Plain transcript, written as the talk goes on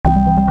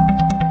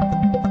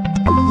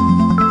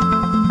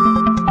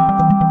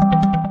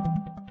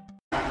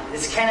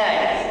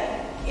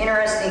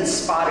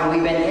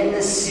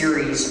this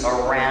series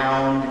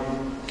around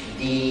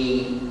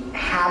the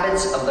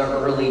habits of the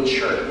early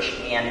church.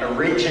 And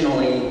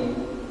originally,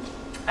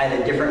 I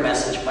had a different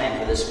message planned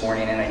for this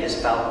morning, and I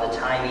just felt the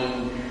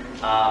timing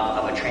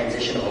of a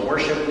transition of a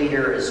worship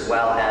leader, as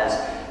well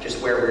as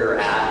just where we were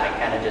at. I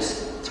kind of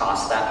just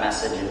tossed that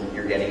message, and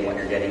you're getting what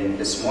you're getting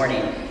this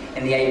morning.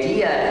 And the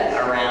idea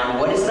around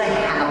what is the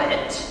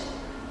habit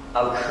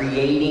of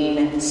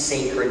creating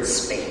sacred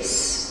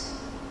space.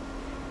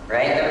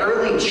 Right? The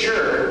early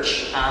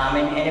church,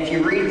 and if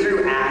you read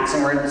through Acts,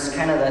 and this is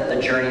kind of the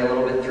journey a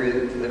little bit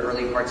through the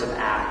early parts of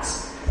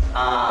Acts,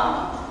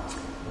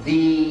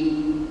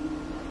 the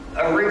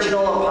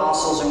original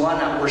apostles and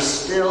whatnot were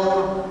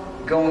still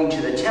going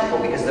to the temple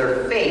because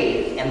their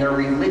faith and their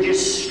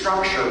religious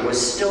structure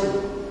was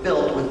still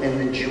built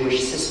within the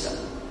Jewish system.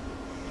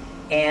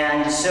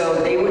 And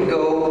so they would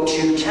go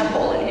to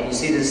temple, and you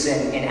see this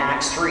in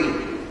Acts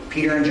 3.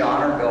 Peter and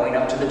John are going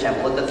up to the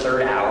temple at the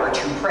third hour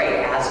to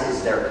pray, as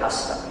is their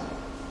custom.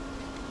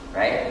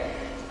 Right?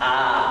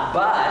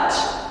 But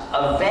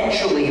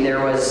eventually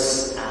there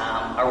was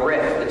a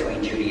rift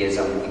between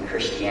Judaism and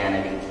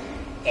Christianity.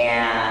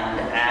 And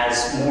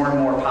as more and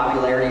more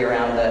popularity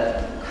around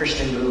the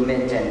Christian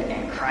movement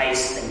and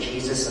Christ and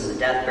Jesus and the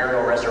death,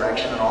 burial,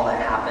 resurrection, and all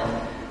that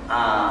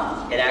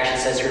happened, it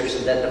actually says here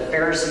that the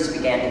Pharisees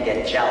began to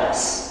get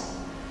jealous.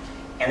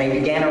 And they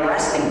began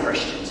arresting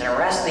Christians and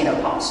arresting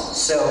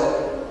apostles.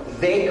 So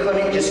they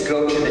couldn't just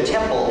go to the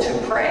temple to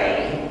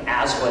pray,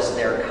 as was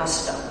their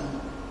custom.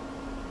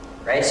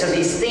 Right? So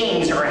these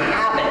things or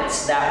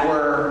habits that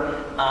were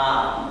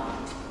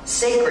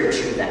sacred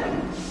to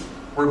them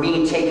were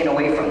being taken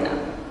away from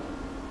them.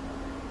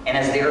 And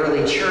as the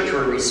early church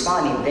were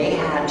responding, they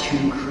had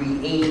to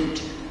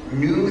create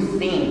new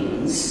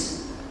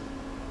things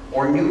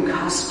or new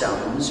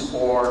customs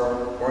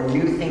or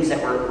new things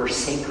that were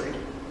sacred.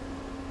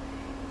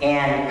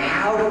 And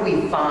how do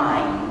we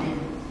find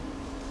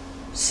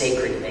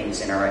sacred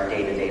things in our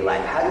day-to-day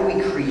life? How do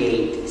we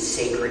create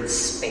sacred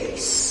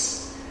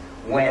space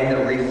when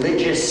the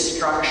religious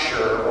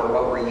structure or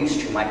what we're used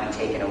to might be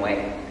taken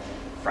away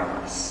from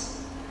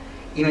us?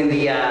 Even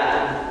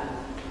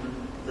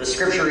the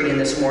scripture reading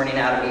this morning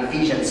out of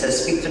Ephesians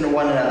says, "Speak to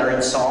one another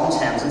in psalms,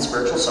 hymns, and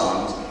spiritual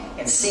songs,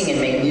 and sing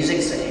and make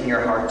music in your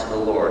heart to the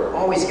Lord,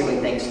 always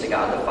giving thanks to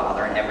God the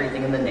Father, and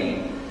everything in the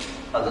name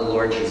of the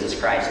Lord Jesus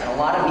Christ." And a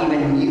lot of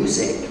even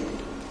music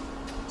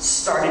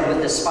started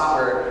with the spot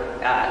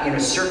where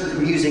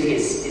certain music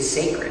is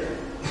sacred.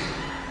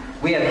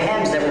 We have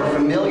hymns that we're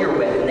familiar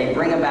with, and they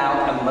bring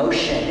about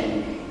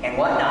emotion and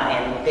whatnot,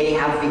 and they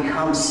have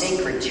become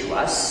sacred to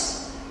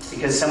us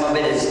because some of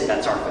it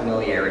that's our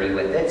familiarity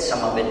with it,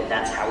 some of it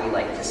that's how we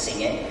like to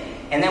sing it.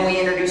 And then we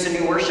introduce a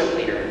new worship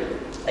leader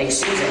like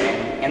Susan,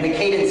 and the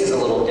cadence is a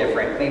little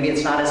different. Maybe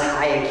it's not as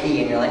high a key,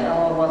 and you're like,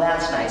 oh, well,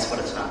 that's nice, but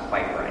it's not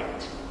quite right.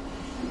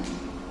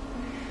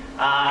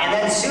 And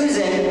then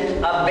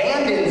Susan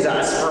abandons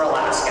us for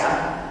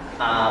Alaska.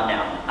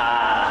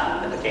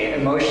 Okay,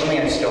 emotionally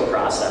I'm still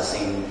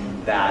processing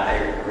that.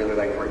 I really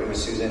like working with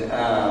Susan.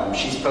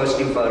 She's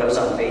posting photos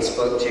on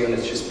Facebook too, and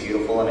it's just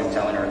beautiful, and I'm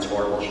telling her it's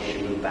horrible, she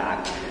should move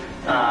back.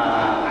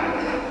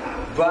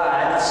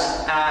 But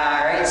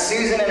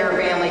Susan and her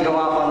family go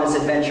off on this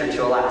adventure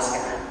to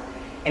Alaska.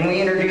 And we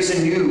introduce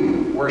a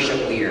new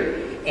worship leader.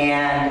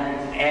 And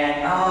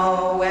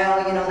oh,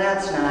 well,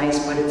 that's nice,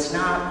 but it's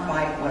not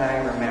quite what I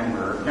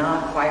remember,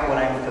 not quite what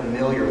I'm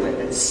familiar with.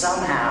 And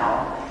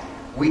somehow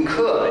we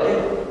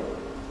could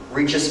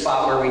reach a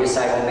spot where we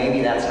decide, well,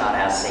 maybe that's not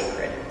as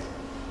sacred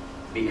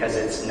because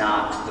it's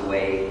not the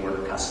way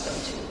we're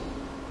accustomed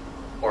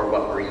to, or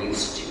what we're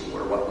used to,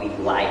 or what we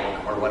like,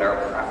 or what our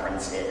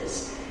preference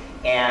is.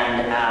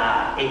 And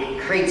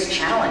it creates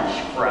challenge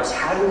for us.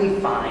 How do we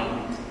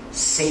find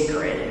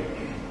sacred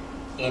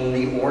in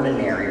the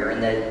ordinary or in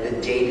the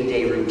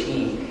day-to-day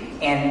routine?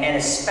 And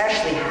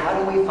especially, how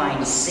do we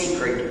find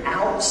sacred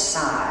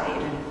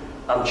outside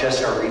of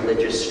just our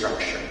religious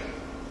structure?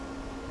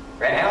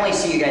 Right? I only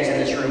see you guys in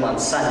this room on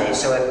Sunday,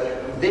 so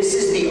if this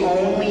is the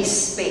only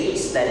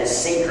space that is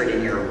sacred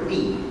in your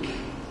week,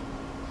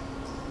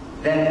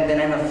 then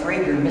I'm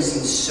afraid you're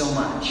missing so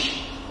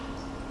much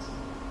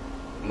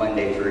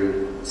Monday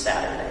through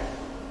Saturday.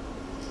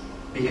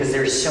 Because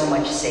there's so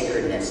much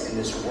sacredness in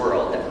this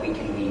world that we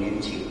can lean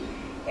into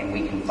and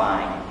we can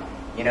find.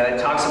 It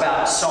talks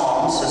about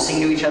psalms, so sing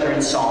to each other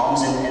in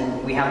psalms,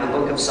 and we have the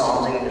book of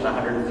Psalms. I think there's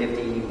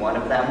 151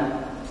 of them.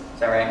 Is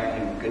that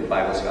right? Good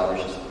Bible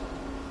scholars, just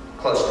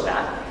close to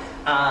that.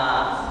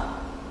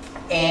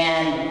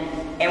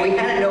 And we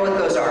kind of know what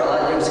those are.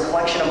 There's a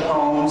collection of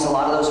poems. A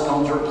lot of those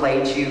poems were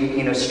played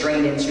to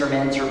stringed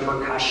instruments or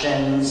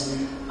percussions.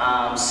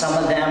 Some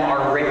of them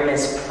are written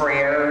as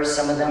prayers.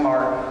 Some of them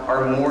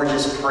are more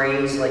just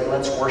praise, like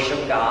let's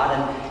worship God.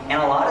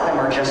 And a lot of them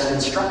are just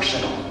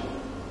instructional,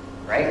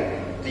 right?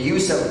 The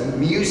use of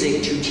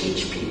music to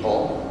teach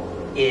people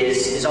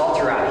is all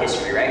throughout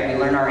history, right? We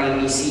learn our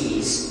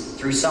ABCs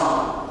through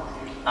song.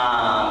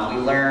 We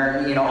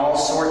learn, all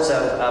sorts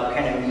of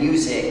kind of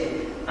music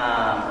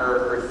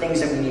or things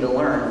that we need to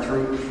learn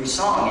through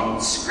song.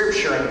 And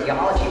scripture and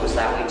theology was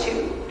that way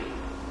too.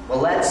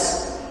 Well,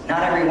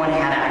 not everyone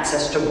had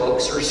access to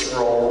books or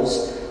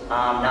scrolls.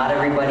 Not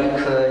everybody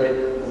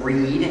could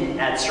read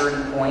at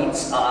certain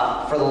points.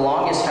 For the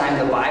longest time,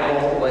 the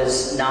Bible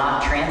was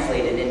not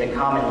translated into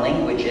common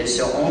languages,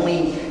 so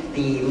only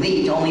the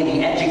elite, only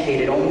the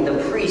educated, only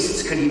the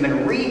priests could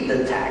even read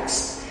the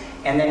text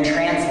and then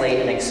translate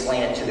and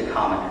explain it to the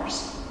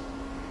commoners.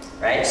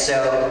 Right?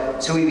 So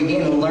we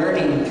begin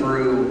learning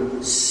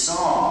through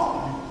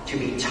song to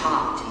be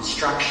taught,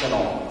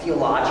 instructional,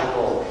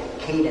 theological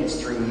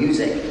cadence through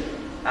music.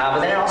 But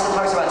then it also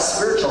talks about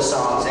spiritual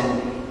songs,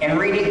 and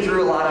reading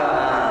through a lot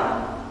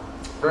of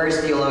various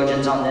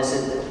theologians on this.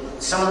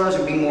 Some of those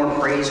would be more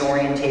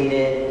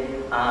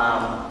praise-orientated,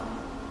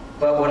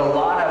 but what a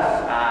lot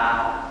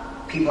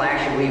of people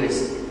actually believe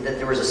is that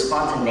there was a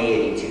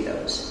spontaneity to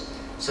those.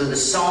 So the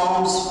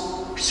Psalms,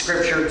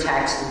 scripture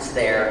text that's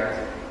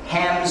there,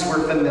 hymns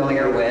we're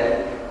familiar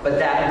with, but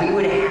that we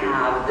would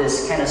have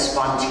this kind of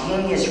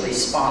spontaneous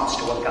response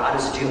to what God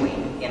is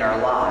doing in our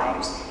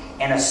lives.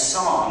 And a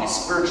song, a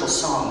spiritual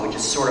song, would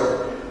just sort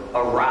of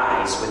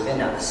arise within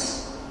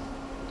us.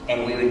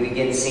 And we would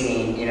begin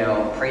singing,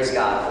 praise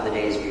God for the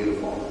day is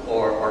beautiful,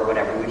 or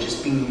whatever. We would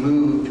just be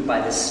moved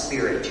by the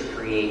Spirit to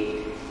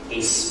create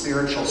a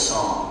spiritual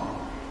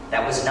song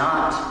that was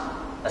not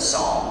a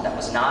psalm, that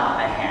was not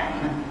a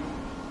hymn,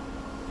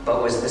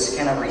 but was this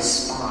kind of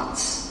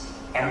response.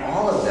 And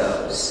all of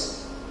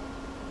those,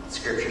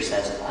 Scripture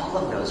says, all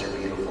of those are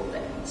beautiful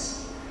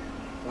things.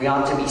 We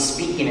ought to be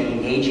speaking and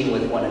engaging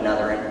with one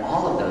another in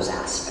all of those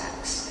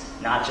aspects,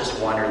 not just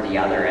one or the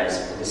other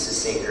as this is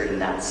sacred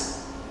and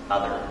that's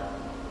other,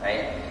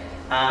 right?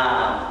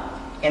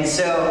 And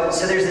so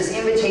there's this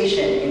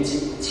invitation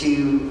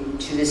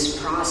into this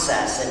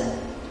process,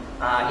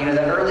 and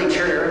the early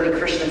church, early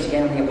Christians,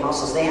 again, the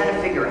apostles, they had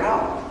to figure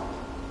out,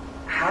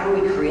 how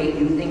do we create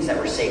new things that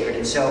were sacred?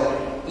 And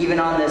so even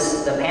on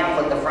the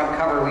pamphlet, the front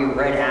cover, we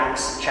read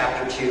Acts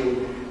chapter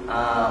 2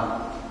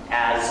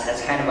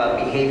 as kind of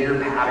a behavior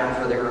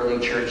pattern for the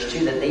early church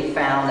too, that they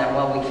found that,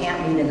 well, we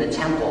can't meet in the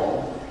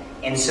temple,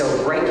 and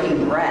so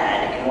breaking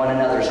bread in one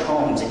another's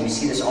homes, and you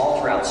see this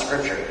all throughout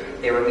Scripture.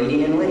 They were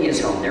meeting in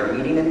Lydia's home, they were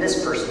meeting in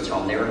this person's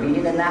home, they were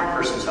meeting in that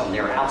person's home,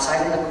 they were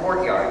outside in the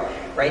courtyard,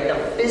 right? The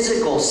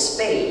physical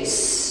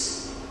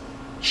space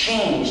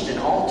changed and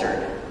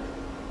altered.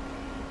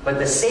 But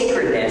the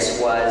sacredness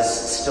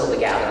was still the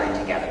gathering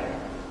together.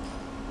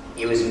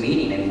 It was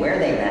meeting, and where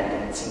they met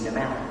didn't seem to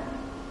matter.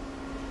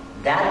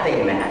 That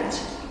they met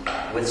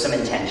with some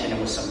intention and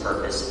with some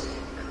purpose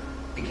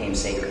became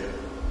sacred.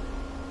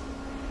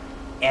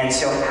 And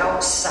so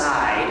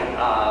outside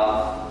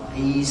of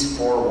these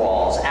four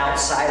walls,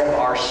 outside of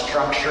our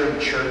structured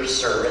church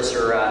service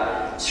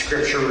or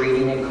scripture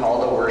reading and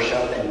call to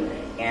worship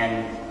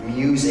and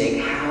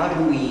music, how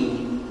do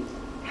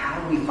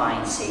we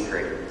find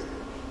sacred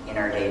in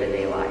our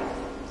day-to-day life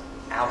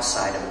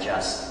outside of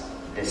just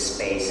this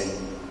space?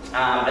 And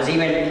I was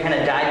even kind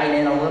of diving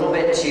in a little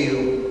bit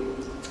to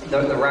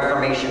the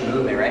Reformation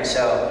movement, right?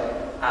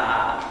 So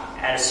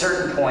at a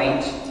certain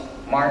point,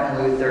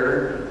 Martin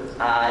Luther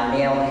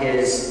nailed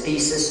his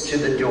thesis to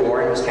the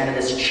door. It was kind of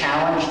this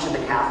challenge to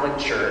the Catholic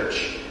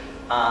Church.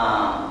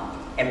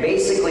 And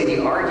basically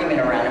the argument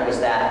around it was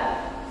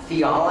that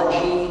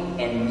theology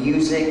and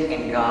music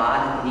and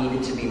God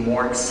needed to be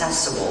more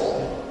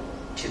accessible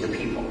to the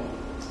people.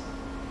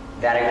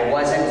 That it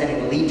wasn't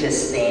an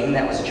elitist thing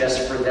that was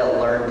just for the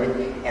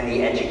learned and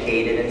the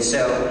educated. And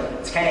so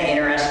it's kind of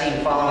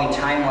interesting following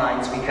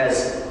timelines,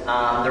 because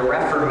the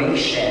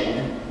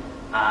Reformation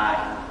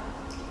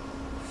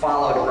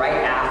followed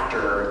right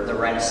after the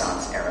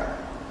Renaissance era.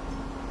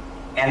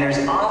 And there's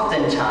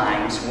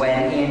oftentimes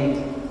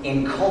when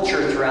in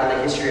culture throughout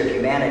the history of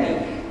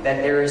humanity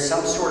that there is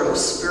some sort of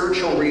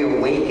spiritual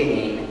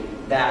reawakening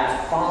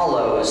that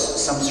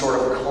follows some sort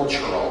of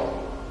cultural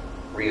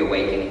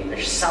reawakening.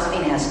 There's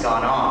something has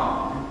gone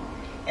on,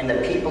 and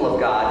the people of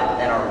God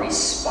then are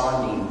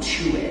responding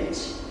to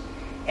it.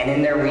 And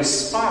in their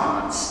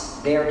response,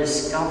 they are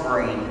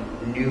discovering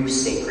new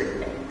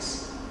sacred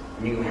things,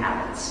 new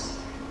habits,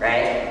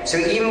 right? So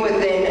even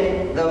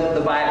within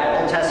the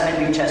Bible, Old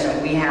Testament, New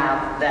Testament, we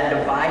have that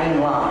dividing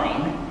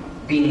line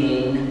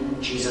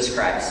being Jesus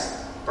Christ.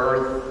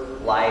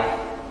 Birth, life,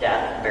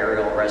 death,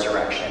 burial,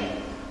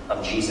 resurrection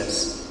of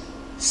Jesus.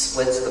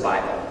 Splits the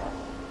Bible.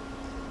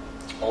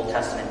 Old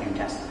Testament, New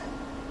Testament.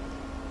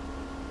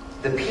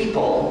 The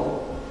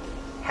people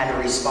had to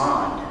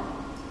respond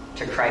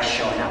to Christ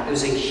showing up. It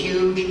was a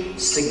huge,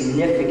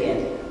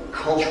 significant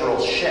cultural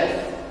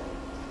shift.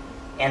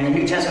 And the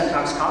New Testament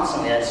talks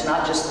constantly that it's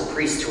not just the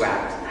priests who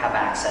have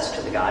access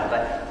to the God,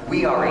 but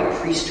we are a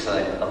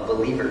priesthood of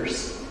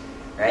believers,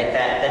 right?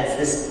 That's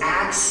this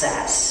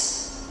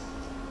access.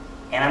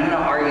 And I'm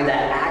going to argue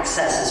that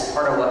access is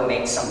part of what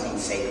makes something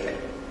sacred.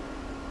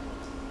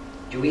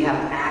 Do we have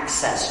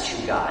access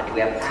to God? Do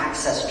we have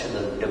access to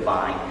the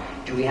divine?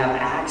 Do we have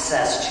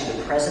access to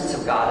the presence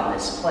of God in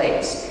this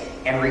place?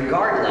 And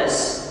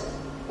regardless,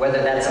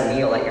 whether that's a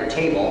meal at your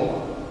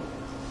table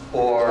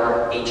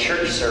or a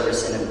church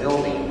service in a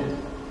building,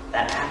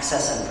 that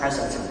access and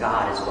presence of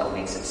God is what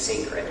makes it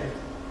sacred,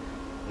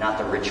 not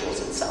the rituals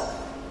itself.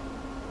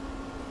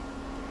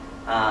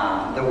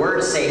 The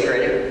word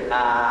sacred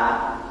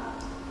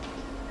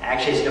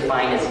actually is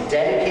defined as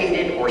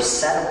dedicated or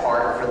set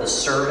apart for the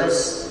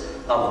service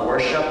of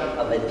worship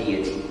of a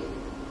deity.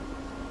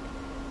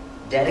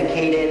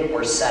 Dedicated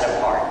or set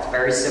apart. It's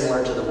very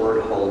similar to the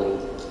word holy.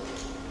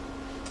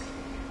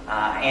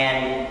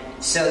 And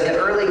so the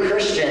early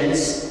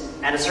Christians,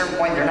 at a certain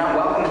point, they're not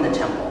welcome in the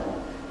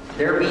temple.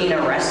 They're being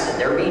arrested.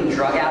 They're being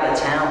drug out of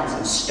towns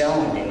and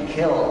stoned and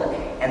killed.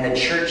 And the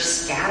church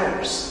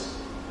scatters.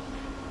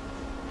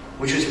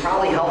 Which was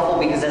probably helpful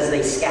because as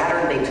they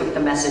scattered, they took the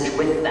message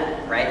with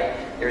them, right?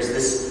 There's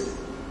this,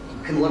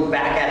 you can look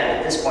back at it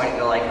at this point and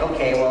go like,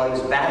 okay, well, it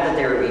was bad that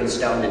they were being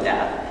stoned to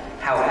death.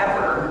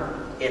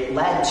 However, it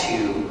led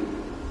to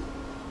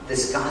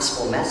this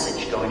gospel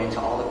message going into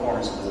all the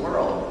corners of the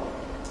world.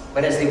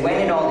 But as they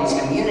went into all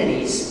these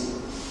communities,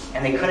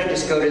 and they couldn't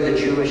just go to the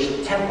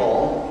Jewish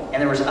temple,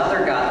 and there was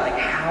other gods, like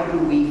how do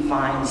we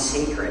find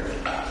sacred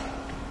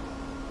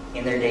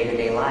in their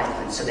day-to-day life?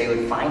 And so they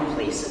would find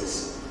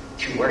places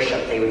to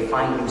worship. They would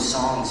find new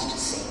songs to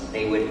sing.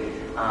 They would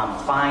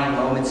find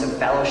moments of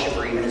fellowship,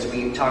 or even as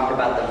we talked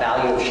about the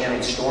value of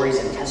sharing stories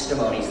and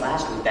testimonies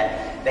last week,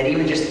 that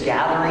even just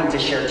gathering to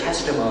share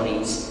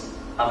testimonies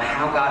of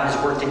how God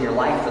has worked in your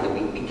life for the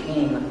week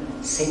became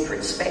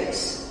sacred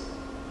space.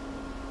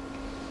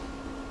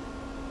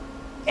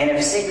 And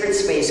if sacred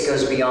space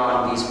goes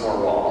beyond these four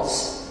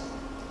walls,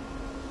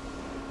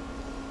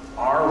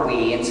 are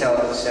we, and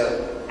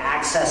so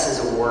access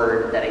is a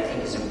word that I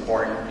think is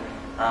important.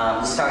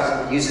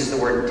 This uses the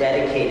word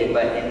dedicated,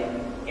 but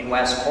in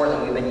West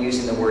Portland, we've been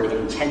using the word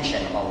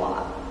intention a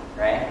lot,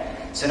 right?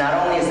 So not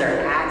only is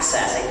there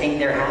access, I think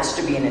there has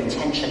to be an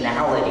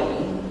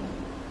intentionality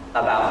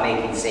about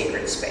making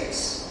sacred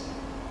space,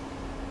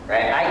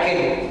 right? I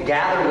could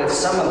gather with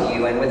some of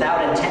you, and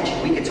without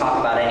intention, we could talk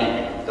about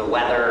anything. The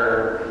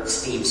weather,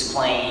 Steve's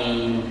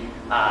playing,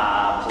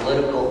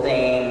 political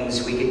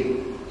things. We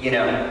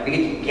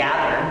could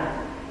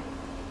gather,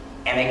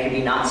 and they could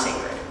be not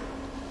sacred.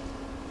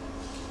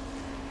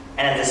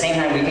 And at the same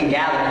time, we can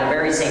gather in the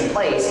very same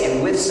place,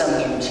 and with some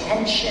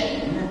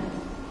intention,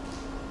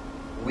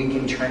 we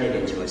can turn it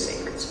into a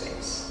sacred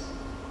space.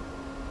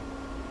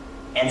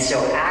 And so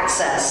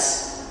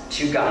access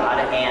to God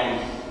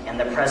and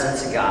the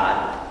presence of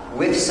God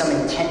with some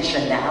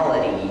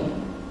intentionality.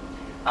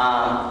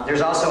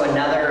 There's also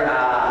another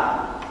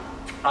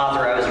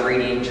author I was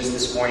reading just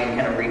this morning,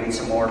 kind of reading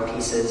some more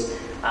pieces.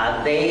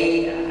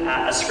 They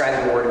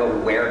ascribe the word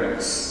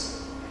awareness.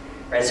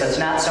 Right, so it's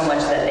not so much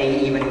that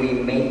we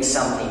make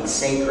something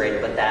sacred,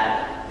 but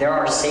that there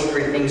are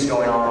sacred things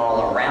going on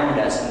all around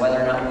us, and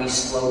whether or not we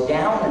slow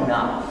down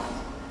enough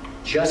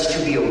just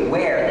to be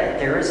aware that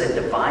there is a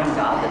divine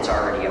God that's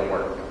already at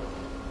work.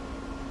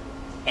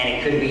 And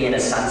it could be in a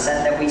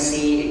sunset that we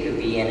see, it could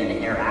be in an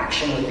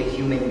interaction with a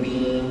human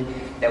being,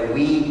 that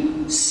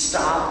we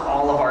stop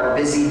all of our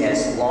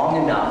busyness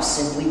long enough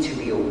simply to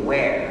be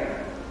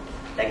aware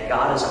that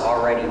God is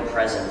already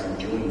present and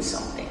doing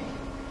something.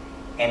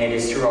 And it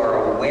is through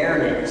our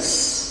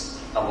awareness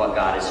of what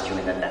God is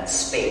doing that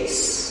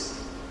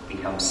space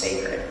becomes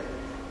sacred.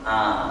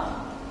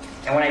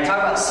 And when I talk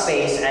about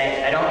space,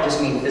 I don't just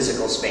mean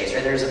physical space,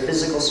 right? There's a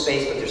physical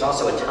space, but there's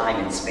also a time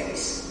and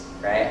space,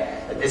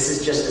 right? But this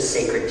is just a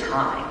sacred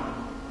time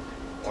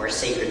or a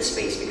sacred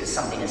space because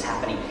something is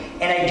happening.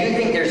 And I do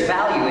think there's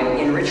value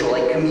in ritual,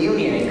 like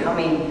communion and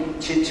coming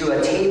to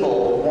a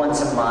table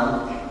once a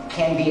month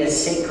can be a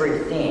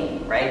sacred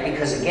thing, right?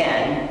 Because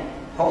again,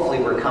 hopefully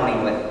we're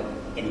coming with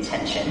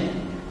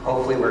intention.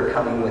 Hopefully we're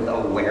coming with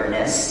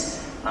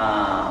awareness.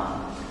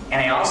 And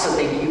I also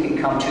think you can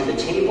come to the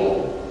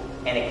table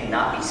and it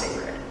cannot be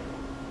sacred.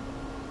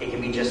 It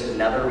can be just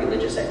another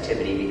religious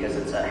activity because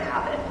it's a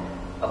habit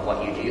of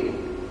what you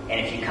do. And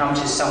if you come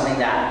to something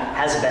that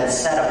has been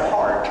set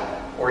apart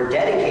or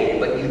dedicated,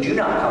 but you do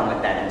not come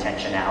with that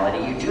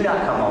intentionality, you do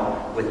not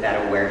come with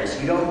that awareness,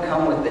 you don't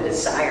come with the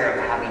desire of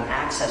having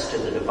access to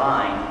the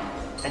divine,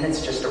 then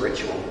it's just a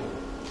ritual.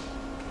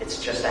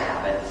 It's just a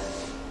habit.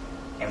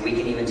 And we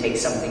can even take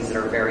some things that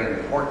are very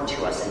important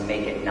to us and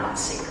make it not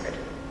sacred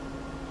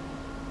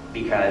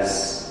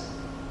because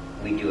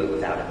we do it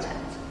without intent.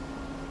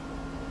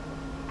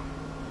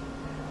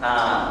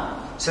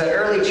 So the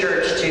early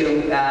church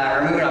too,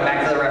 we're moving on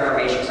back to the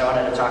Reformation, because I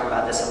wanted to talk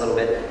about this a little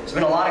bit. There's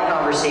been a lot of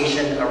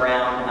conversation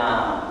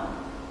around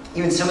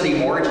even some of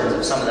the origins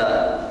of some of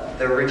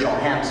the original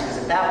hymns, because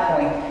at that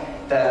point,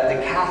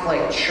 the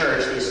Catholic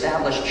Church, the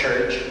established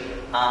church,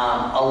 a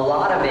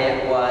lot of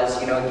it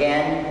was,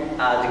 again,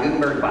 the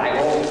Gutenberg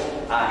Bible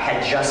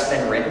had just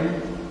been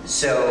written,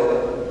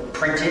 so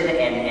printed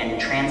and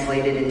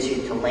translated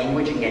into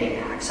language and getting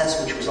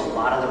access, which was a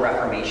lot of the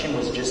Reformation,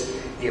 was just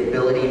the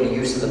ability and the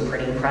use of the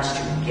printing press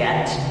to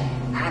get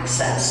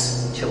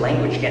access to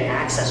language, get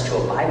access to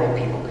a Bible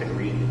people could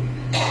read.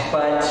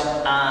 But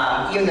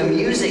even the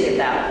music at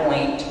that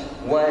point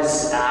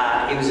was,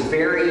 it was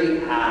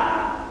very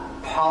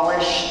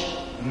polished,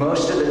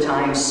 most of the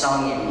time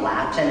sung in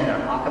Latin in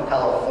an a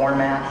cappella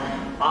format,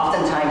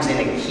 oftentimes in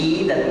a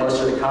key that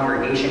most of the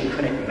congregation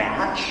couldn't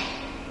match.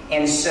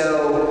 And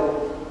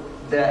so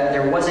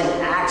there wasn't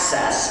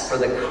access for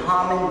the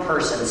common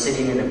person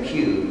sitting in a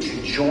pew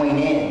to join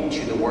in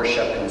to the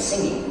worship and the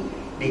singing,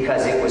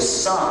 because it was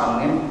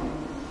sung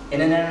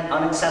in an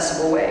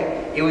inaccessible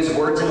way. It was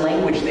words and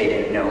language they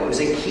didn't know. It was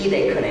a key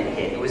they couldn't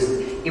hit. It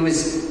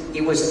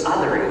was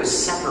other. It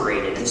was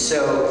separated. And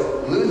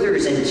so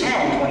Luther's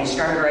intent, when he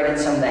started writing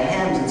some of the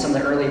hymns and some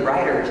of the early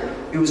writers,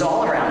 it was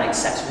all around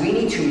access. We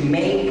need to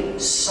make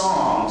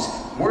songs,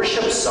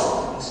 worship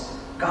songs,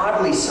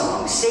 godly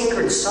songs,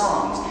 sacred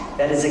songs,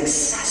 that is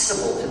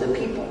accessible to the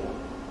people,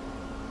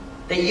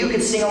 that you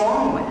could sing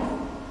along with.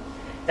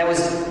 It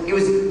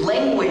was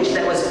language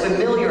that was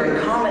familiar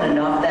and common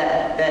enough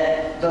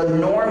that the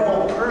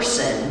normal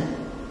person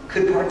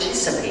could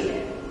participate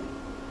in.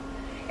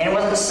 And it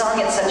wasn't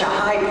sung at such a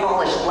high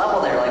polished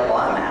level. They're like, well,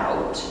 I'm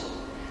out.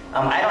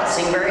 I don't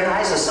sing very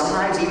high, so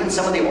sometimes even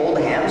some of the old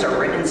hymns are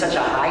written in such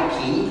a high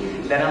key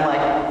that I'm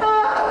like,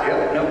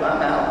 nope,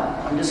 I'm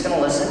out. I'm just going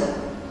to listen.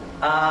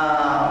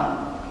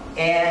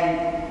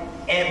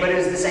 But it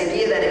was this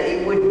idea that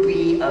it would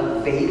be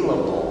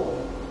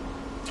available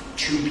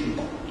to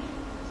people.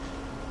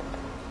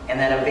 And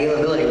that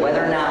availability,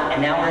 whether or not,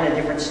 and now we're in a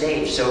different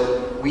stage,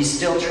 so we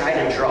still try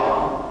to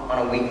draw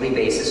on a weekly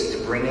basis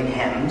to bring in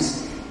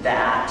hymns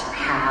that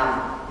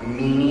have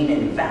meaning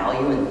and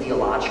value and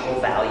theological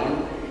value.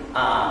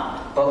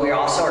 But we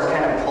also are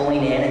kind of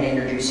pulling in and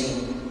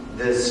introducing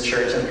this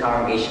church and the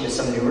congregation to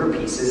some newer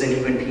pieces, and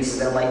even pieces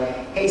that I'm like,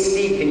 hey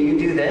Steve, can you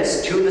do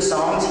this? 2 of the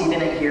songs he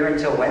didn't hear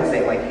until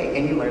Wednesday. I'm like, hey,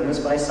 can you learn this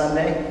by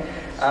Sunday?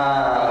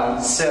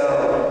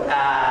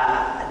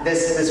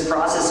 This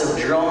process of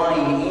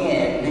drawing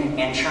in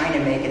and trying to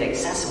make it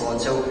accessible.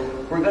 And so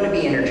we're going to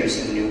be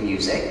introducing new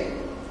music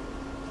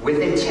with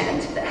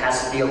intent that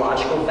has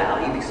theological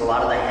value, because a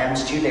lot of the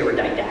hymns too, they were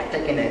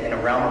didactic in a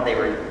realm that they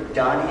were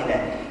done in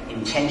an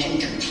intention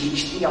to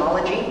teach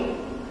theology,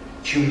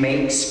 to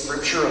make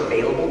scripture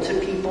available to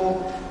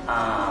people,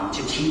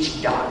 to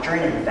teach doctrine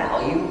and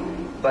value,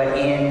 but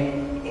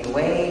in a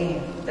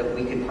way that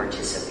we could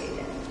participate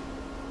in.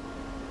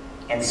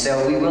 And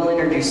so we will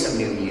introduce some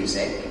new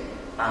music.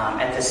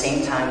 At the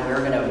same time, we're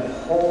going to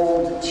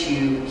hold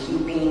to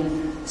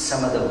keeping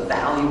some of the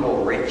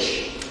valuable,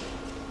 rich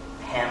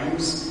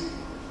hymns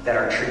that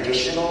are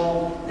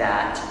traditional,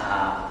 that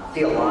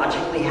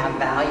theologically have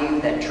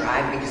value, that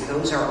drive, because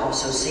those are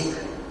also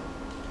sacred,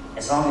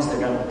 as long as they're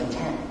done with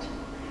intent.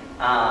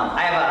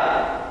 I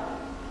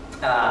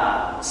have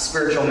a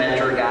spiritual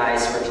mentor guy,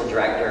 spiritual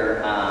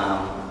director,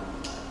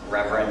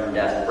 Reverend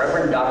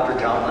Dr.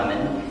 John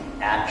Lemon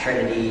at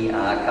Trinity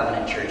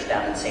Covenant Church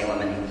down in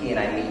Salem, and he and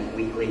I meet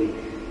weekly,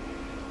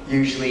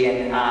 usually,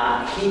 and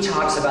he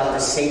talks about the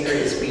sacred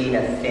as being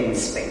a thin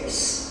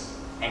space.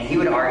 And he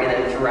would argue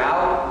that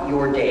throughout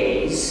your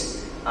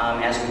days,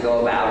 as we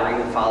go about or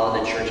even follow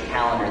the church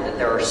calendar, that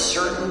there are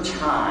certain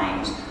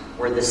times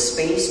where the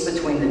space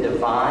between the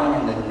divine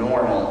and the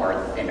normal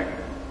are thinner.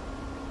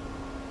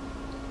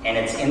 And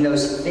it's in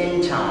those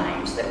thin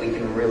times that we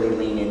can really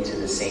lean into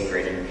the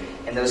sacred.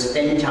 And those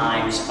thin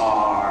times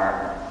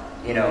are,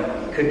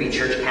 could be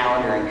church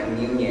calendar and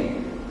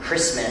communion,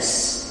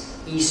 Christmas,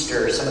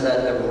 Easter, some of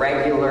the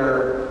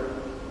regular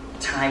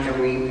times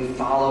where we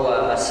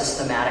follow a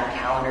systematic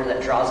calendar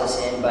that draws us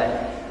in,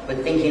 but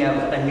thinking of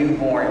a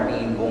newborn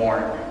being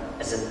born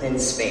as a thin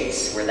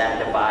space where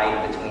that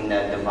divide between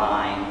the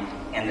divine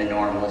and the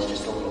normal is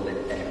just a little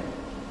bit thinner.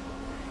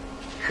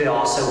 Could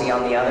also be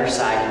on the other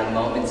side of the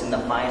moments in the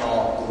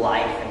final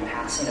life and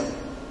passing of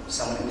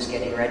someone who's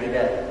getting ready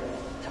to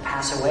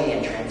pass away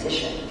and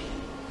transition.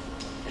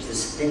 There's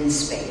this thin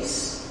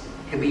space.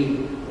 It could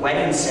be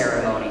wedding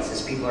ceremonies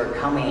as people are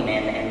coming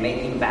and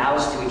making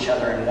vows to each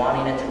other and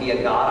wanting it to be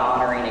a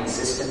God-honoring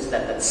existence,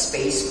 that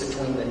space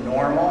between the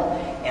normal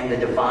and the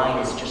divine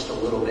is just a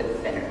little bit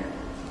thinner.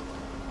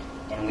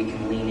 And we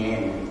can lean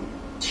in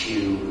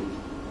to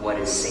what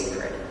is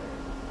sacred.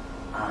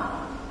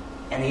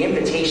 And the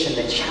invitation,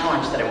 the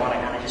challenge that I want to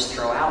kind of just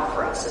throw out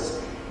for us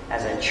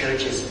as a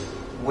church is,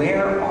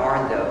 where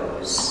are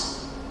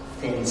those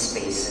thin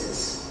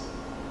spaces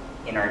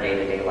in our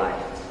day-to-day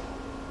life?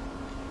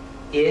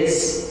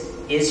 Is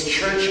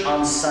church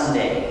on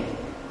Sunday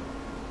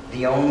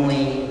the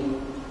only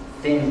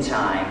thin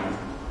time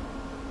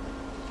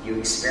you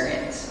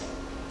experience?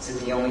 Is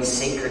it the only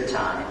sacred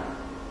time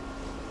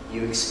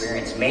you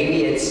experience?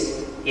 Maybe it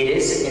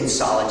is in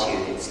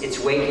solitude. It's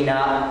waking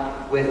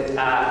up with,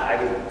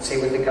 I would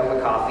say, with a cup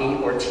of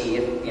coffee or tea,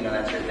 if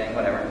that's your thing,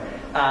 whatever.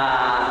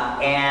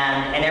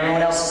 And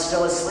everyone else is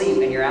still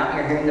asleep, and you're out and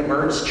you're hearing the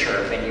birds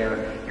chirp, and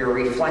you're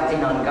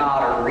reflecting on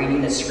God or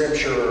reading a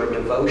scripture or a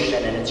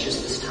devotion, and it's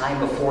just this time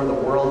before the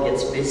world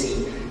gets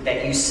busy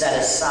that you set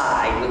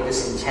aside with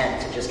this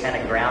intent to just kind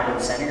of ground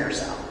and center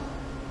yourself.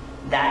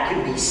 That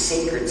could be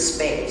sacred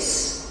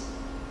space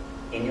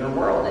in your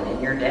world and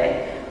in your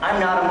day. I'm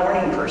not a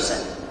morning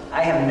person.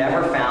 I have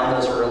never found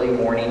those early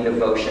morning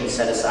devotions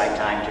set aside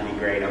time to be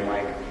great. I'm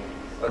like,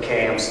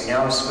 okay, I'm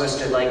supposed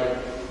to, like,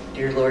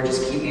 dear Lord,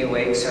 just keep me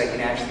awake so I can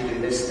actually do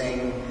this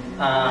thing.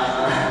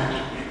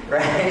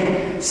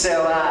 Right?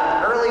 So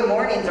early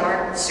mornings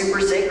aren't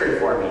super sacred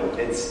for me.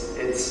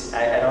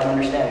 I don't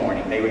understand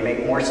morning. They would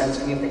make more sense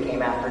to me if they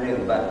came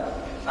afternoon, but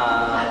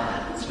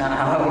it's not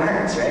how it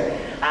works, right?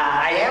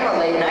 I am a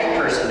late night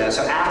person, though,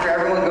 so after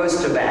everyone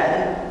goes to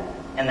bed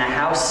and the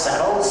house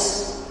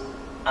settles,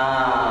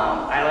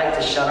 I like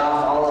to shut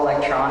off all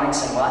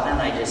electronics and whatnot,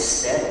 and I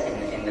just sit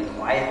in the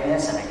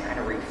quietness and I kind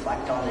of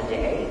reflect on the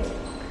day.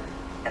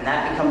 And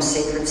that becomes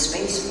sacred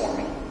space for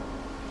me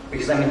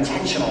because I'm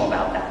intentional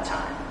about that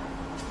time.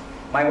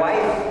 My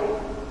wife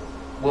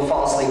will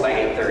fall asleep by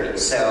 8:30,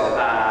 so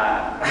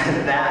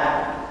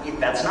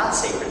that's not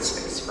sacred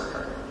space for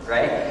her,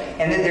 right?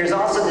 And then there's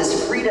also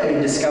this freedom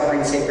in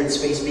discovering sacred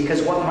space,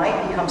 because what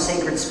might become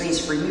sacred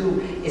space for you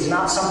is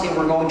not something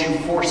we're going to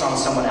force on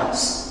someone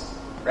else,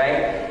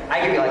 right? I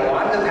could be like, well,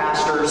 I'm the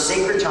pastor,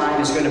 sacred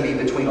time is going to be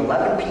between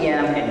 11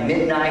 p.m. and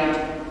midnight.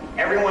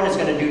 Everyone is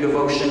going to do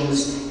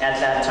devotions at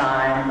that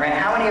time, right?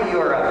 How many of you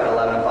are up at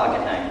 11 o'clock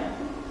at night?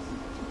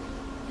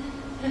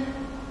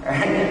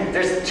 Right?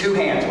 There's 2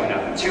 hands went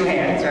up. 2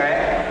 hands,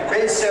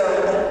 right?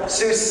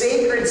 So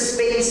sacred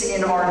space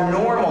in our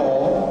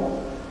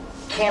normal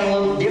can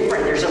look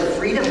different. There's a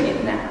freedom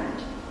in that,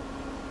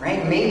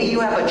 right? Maybe you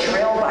have a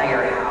trail by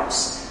your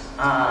house,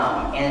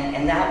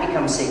 and that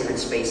becomes sacred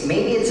space.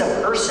 Maybe it's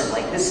a person,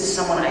 like this is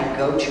someone I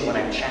go to when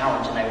I'm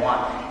challenged and I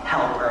want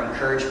help or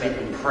encouragement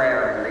and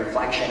prayer and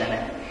reflection.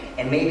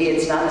 And maybe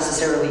it's not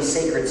necessarily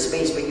sacred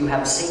space, but you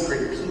have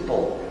sacred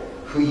people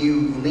who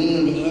you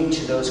lean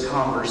into those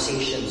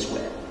conversations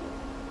with.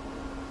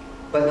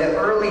 But the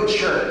early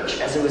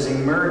church, as it was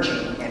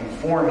emerging and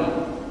forming,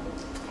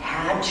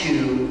 had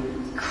to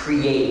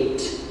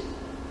create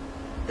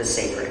the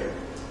sacred.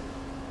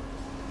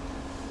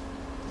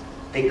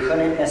 They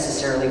couldn't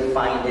necessarily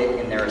find it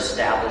in their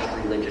established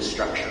religious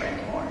structure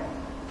anymore.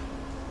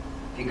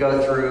 If you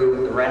go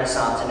through the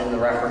Renaissance and in the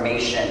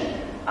Reformation,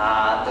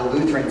 the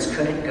Lutherans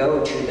couldn't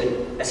go to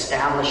the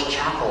established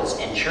chapels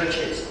and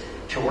churches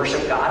to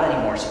worship God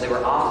anymore. So they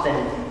were often,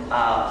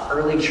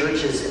 early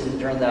churches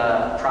during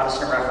the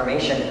Protestant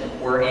Reformation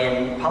were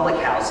in public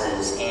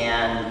houses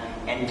and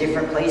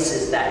different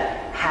places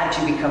that had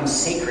to become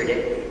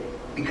sacred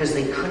because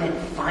they couldn't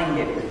find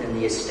it within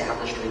the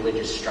established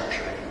religious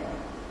structure anymore.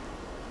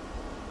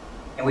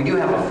 And we do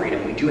have a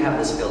freedom. We do have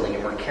this building,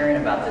 and we're caring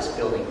about this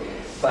building.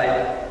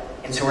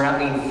 And so we're not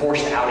being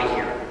forced out of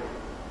here.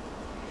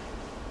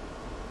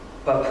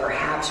 But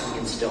perhaps we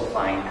can still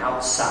find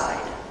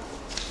outside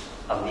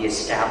of the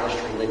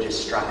established religious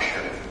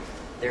structure,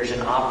 there's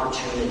an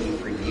opportunity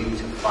for you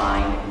to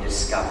find and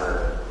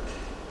discover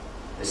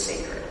the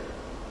sacred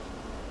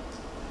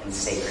and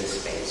sacred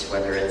space,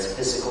 whether it's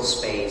physical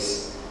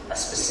space, a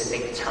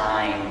specific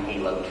time, a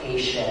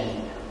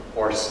location,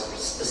 or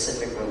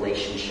specific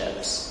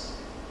relationships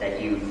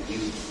that you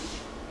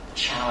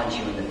challenge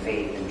you in the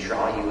faith and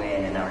draw you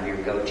in and are your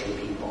go-to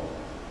people.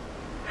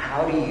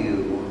 How do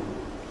you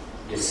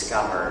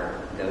discover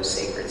those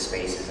sacred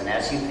spaces? And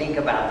as you think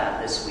about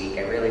that this week,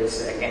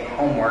 again,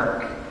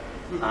 homework.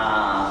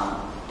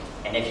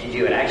 And if you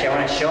do it, actually, I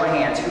want to show of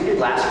hands. Who did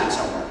last week's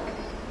homework?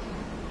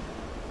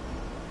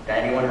 Got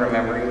anyone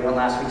remembering what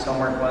last week's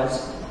homework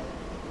was?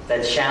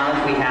 The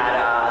challenge we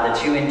had, the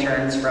 2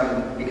 interns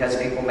from Because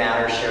People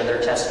Matter share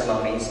their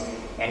testimonies,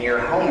 and your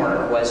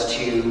homework was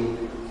to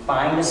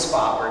find a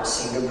spot where it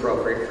seemed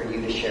appropriate for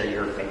you to share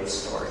your faith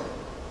story.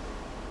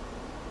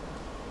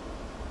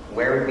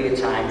 Where would be a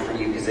time for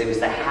you? Because it was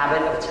the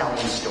habit of telling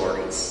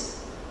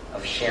stories,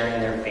 of sharing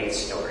their faith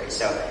story.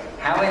 So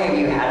how many of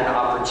you had an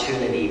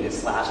opportunity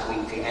this last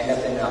week to end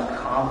up in a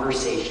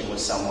conversation with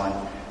someone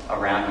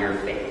around your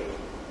faith?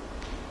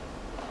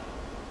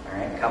 All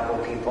right, a couple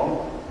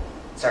people.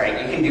 It's all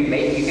right. You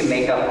can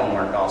make up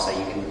homework also.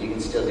 You can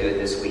still do it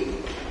this week.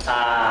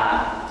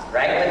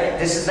 Right? But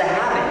this is the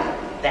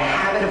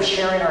habit of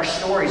sharing our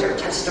stories, our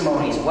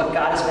testimonies, what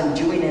God has been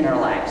doing in our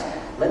lives.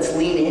 Let's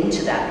lean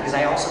into that, because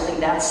I also think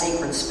that's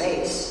sacred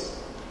space.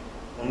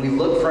 When we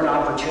look for an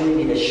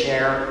opportunity to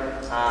share,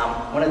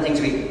 one of the things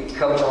we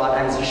coach a lot of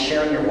times is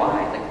sharing your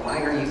why. Like,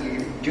 why are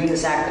you're doing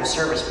this act of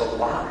service, but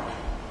why?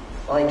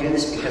 Well, I do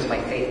this because my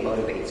faith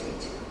motivates me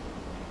to.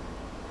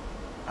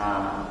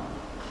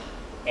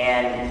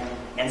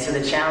 And so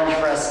the challenge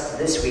for us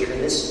this week, or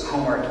this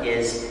homework,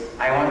 is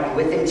I want,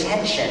 with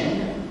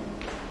intention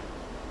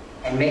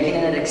and making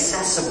it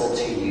accessible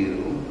to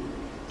you,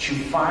 to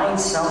find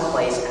some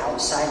place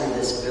outside of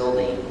this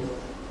building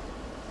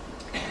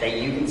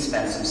that you can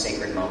spend some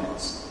sacred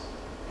moments.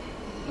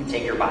 You can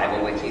take your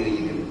Bible with you.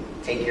 You can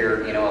take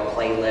your, a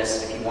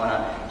playlist if you want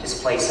to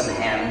just play some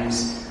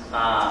hymns.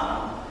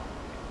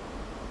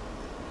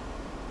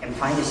 And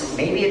find this.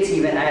 Maybe it's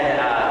even, I had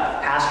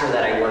a pastor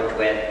that I worked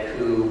with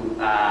who,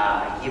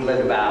 he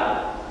lived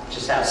about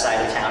just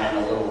outside of town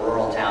in a little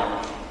rural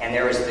town. And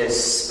there was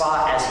this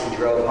spot as he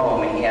drove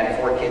home, and he had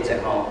 4 kids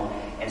at home.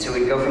 And so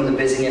we'd go from the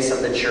busyness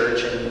of the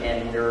church,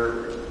 and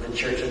the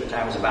church at the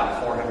time was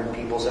about 400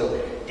 people,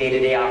 so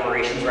day-to-day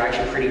operations were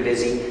actually pretty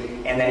busy.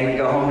 and then he would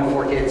go home to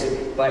 4 kids.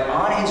 But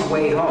on his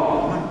way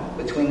home,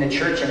 between the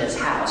church and his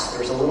house, there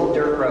was a little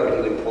dirt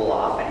road he would pull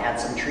off and had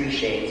some tree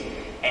shades.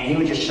 And he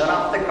would just shut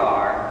off the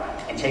car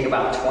and take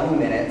about 20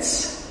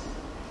 minutes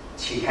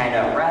to kind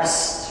of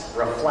rest,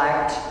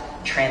 reflect,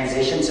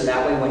 transition, so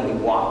that way when he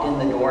walked in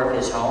the door of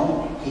his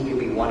home, he could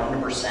be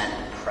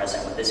 100%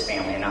 present with his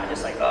family and not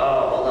just like,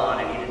 oh, hold on,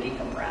 I need to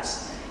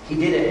decompress. He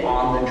did it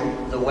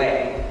on the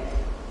way.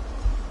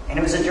 And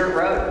it was a dirt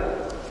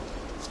road,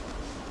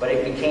 but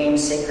it became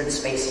sacred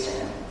space to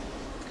him.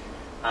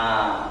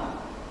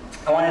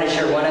 I wanted to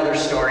share one other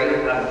story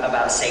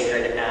about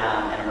sacred, and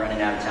I'm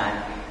running out of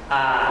time.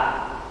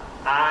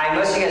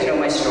 Most of you guys know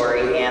my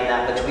story, and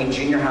that between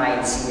junior high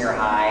and senior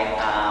high,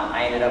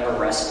 I ended up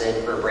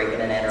arrested for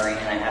breaking and entering,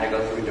 and I had to go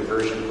through a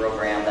diversion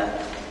program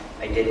that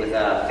I did with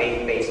a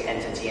faith-based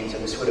entity, and so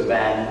this would have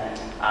been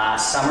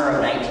summer of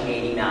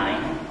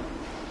 1989.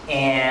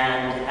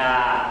 And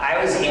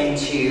I was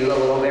into a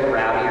little bit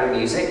rowdier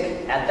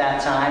music at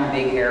that time,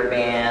 big hair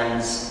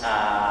bands,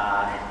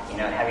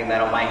 heavy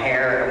metal. My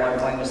hair at one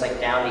point was like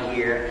down to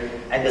here.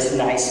 I had this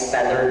nice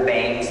feathered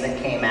bangs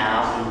that came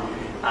out,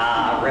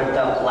 and ripped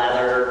up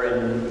leather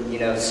and,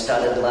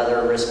 studded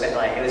leather wristband.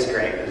 Like, it was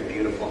great. It was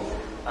beautiful.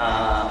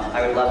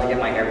 I would love to get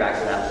my hair back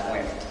to that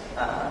point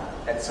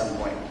at some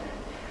point.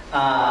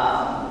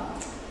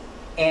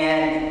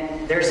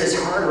 And there's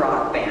this hard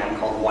rock band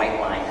called White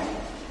Lion.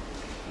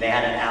 They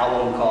had an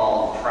album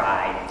called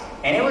Pride.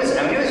 And it was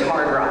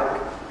hard rock,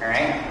 all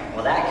right?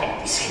 Well, that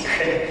can't be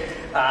sacred.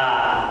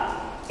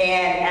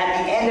 And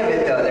at the end of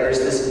it, though, there was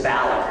this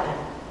ballad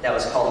that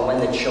was called When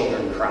the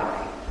Children Cry.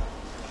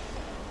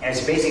 And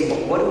it's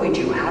basically, what do we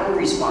do? How do we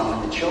respond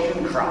when the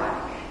children cry?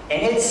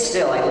 And it's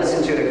still, I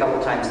listened to it a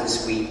couple times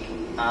this week,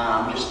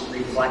 just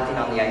reflecting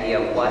on the idea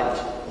of what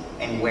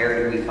and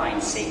where do we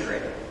find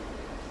sacred.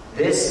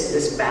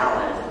 This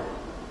ballad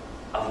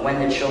of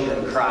When the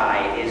Children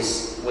Cry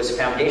was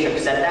foundational,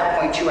 because at that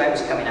point, too, I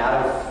was coming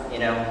out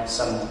of,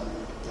 some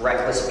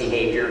reckless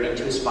behavior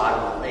into a spot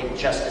of like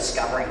just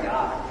discovering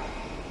God.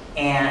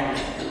 And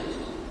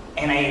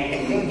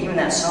I think even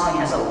that song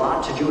has a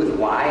lot to do with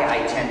why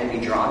I tend to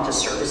be drawn to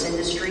service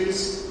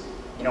industries.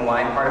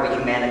 Why I'm part of a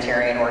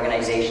humanitarian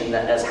organization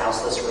that does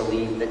houseless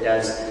relief, that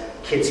does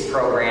kids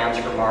programs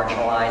for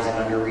marginalized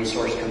and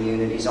under-resourced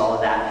communities, all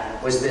of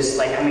that, was this,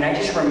 I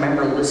just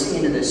remember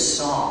listening to this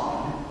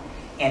song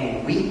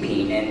and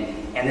weeping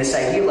and this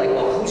idea of like,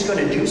 well, who's going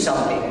to do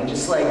something? And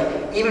just like,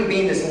 even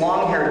being this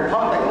long-haired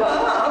punk, like,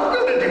 well, I'm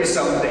going to do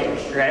something,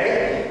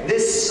 right?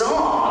 This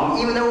song,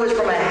 even though it was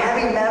from a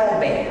heavy metal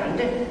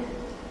band,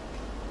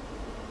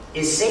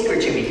 is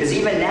sacred to me, because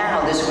even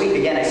now, this week,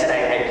 again, I said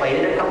I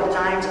played it a couple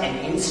times,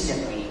 and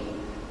instantly,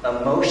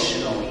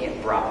 emotionally, it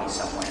brought me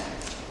somewhere.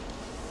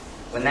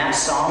 When that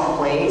song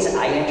plays,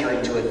 I enter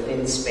into a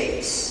thin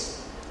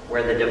space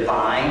where the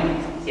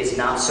divine is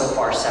not so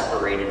far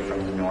separated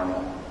from the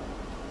normal.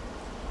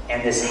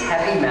 And this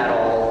heavy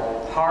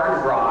metal,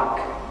 hard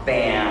rock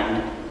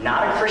band,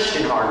 not a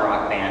Christian hard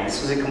rock band,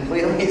 this was a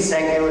completely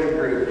secular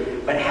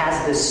group, but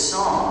has this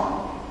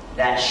song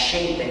that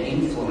shaped and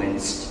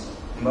influenced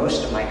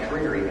most of my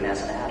career, even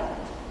as an adult.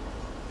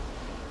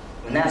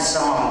 When that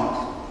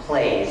song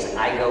plays,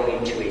 I go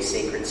into a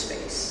sacred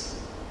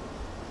space.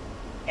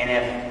 And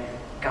if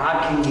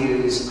God can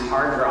use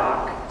hard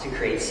rock to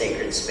create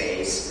sacred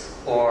space,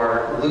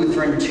 or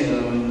Lutheran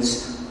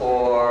tunes,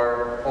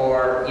 or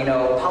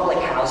public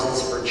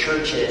houses for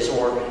churches,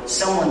 or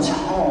someone's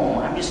home,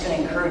 I'm just going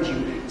to encourage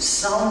you,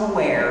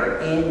 somewhere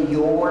in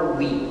your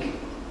week,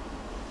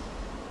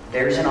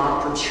 there's an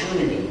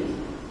opportunity,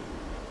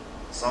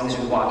 as long as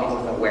we walk in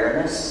with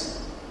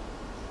awareness,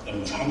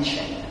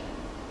 intention,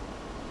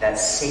 that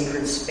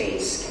sacred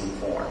space can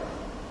form,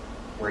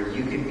 where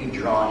you could be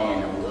drawn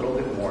in a little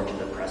bit more to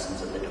the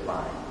presence of the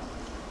divine.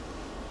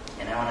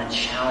 And I want to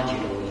challenge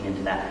you to lean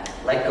into that.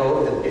 Let go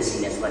of the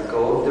busyness, let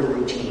go of the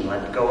routine,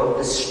 let go of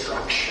the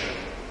structure,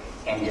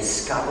 and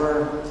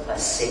discover a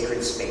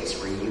sacred space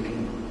where you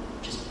can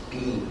just be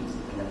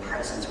in the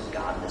presence of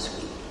God this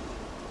week.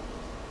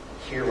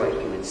 Hear what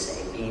He would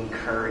say. Be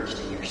encouraged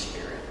in your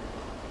spirit.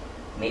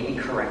 Maybe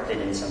corrected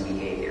in some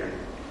behavior.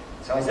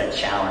 It's always that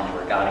challenge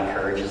where God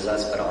encourages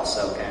us, but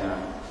also kind of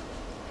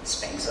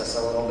spanks us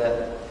a little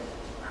bit.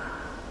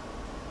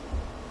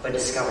 But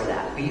discover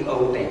that. Be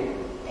open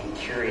and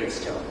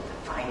curious to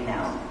finding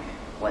out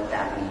what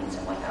that means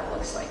and what that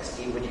looks like.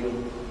 Steve, would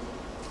you